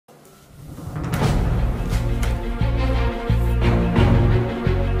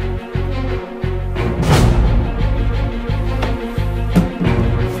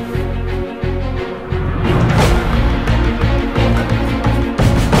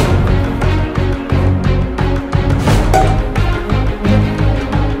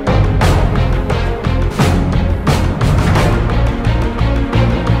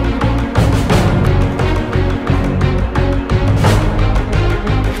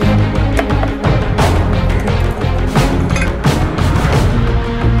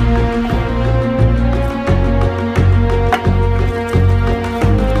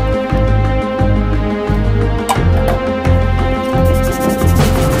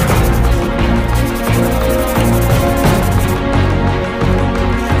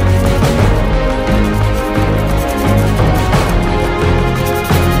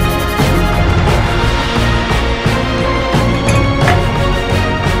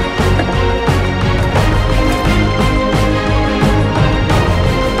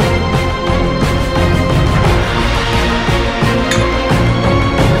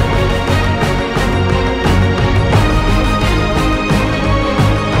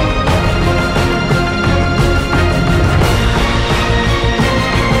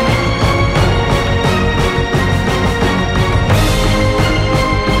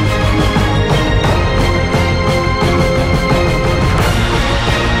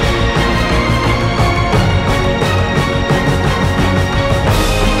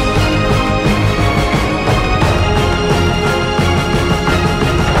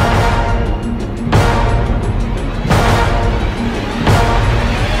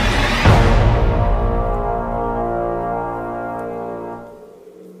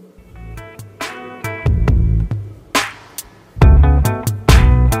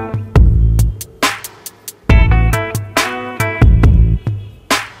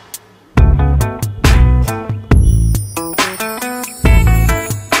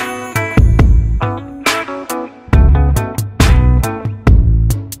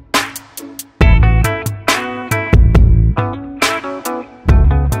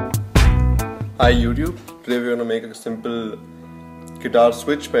Hi YouTube, today we're going to make a simple guitar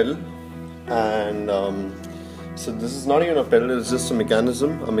switch pedal, and so this is not even a pedal, it's just a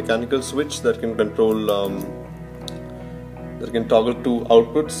mechanism, a mechanical switch that can control, that can toggle two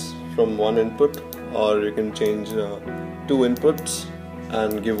outputs from one input, or you can change two inputs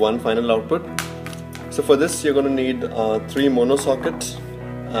and give one final output. So for this you're going to need 3 mono sockets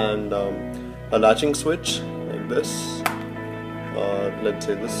and a latching switch like this, or let's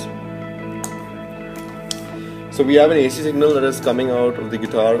say this. So we have an AC signal that is coming out of the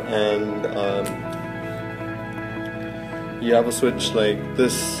guitar, and you have a switch like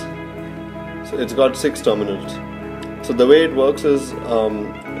this. So it's got 6 terminals. So the way it works is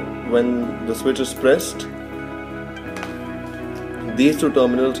when the switch is pressed, these 2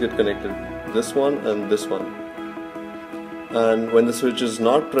 terminals get connected, this one and this one. And when the switch is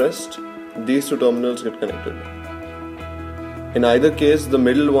not pressed, these 2 terminals get connected. In either case, the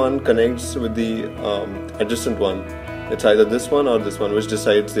middle one connects with the adjacent one. It's either this one or this one, which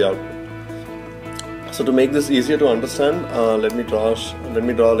decides the output. So to make this easier to understand, let me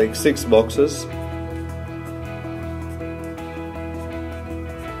draw like 6 boxes.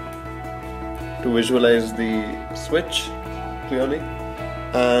 To visualize the switch clearly.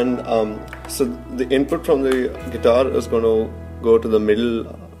 And so the input from the guitar is going to go to the middle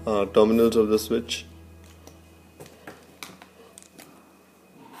terminals of the switch.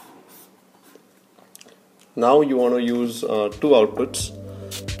 Now you want to use 2 outputs.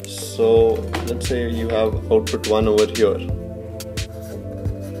 So let's say you have output 1 over here,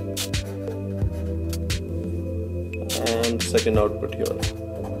 and second output here.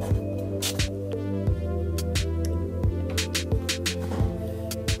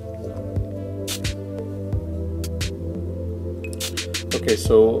 Okay,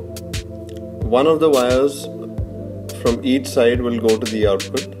 so one of the wires from each side will go to the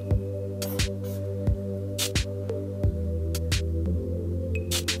output.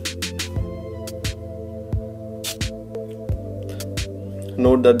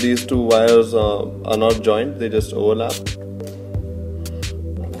 Note that these 2 wires are not joined, they just overlap.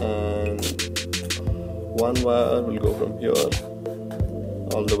 And one wire will go from here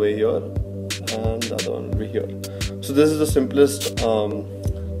all the way here, and the other one will be here. So this is the simplest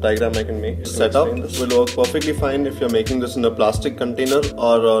diagram I can make. Setup will work perfectly fine if you're making this in a plastic container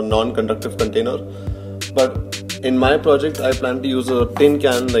or a non-conductive container. But in my project, I plan to use a tin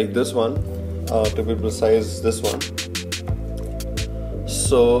can like this one, to be precise, this one.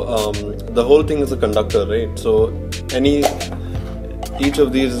 So the whole thing is a conductor, right? So each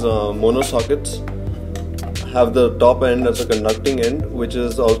of these mono sockets have the top end as a conducting end, which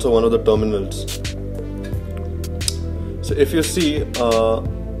is also one of the terminals. So if you see,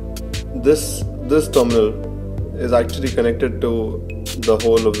 this terminal is actually connected to the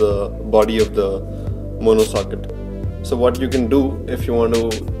whole of the body of the mono socket. So what you can do if you want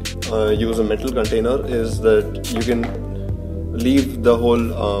to use a metal container is that you can leave the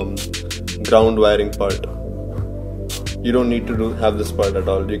whole ground wiring part. You don't need to have this part at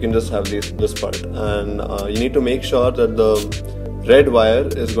all. You can just have this part, and you need to make sure that the red wire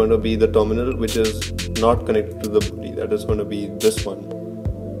is going to be the terminal which is not connected to the body. That is going to be this one.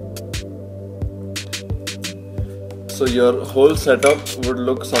 So your whole setup would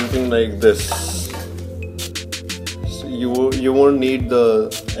look something like this. So you won't need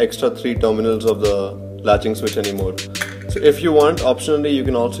the extra 3 terminals of the latching switch anymore. So if you want, optionally you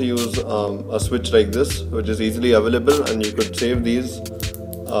can also use a switch like this, which is easily available, and you could save these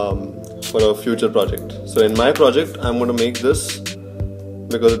for a future project. So in my project, I'm going to make this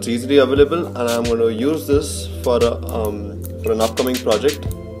because it's easily available, and I'm going to use this for an upcoming project.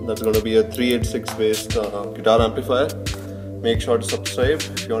 That's going to be a 386 based guitar amplifier. Make sure to subscribe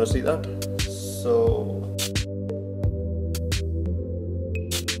if you want to see that. So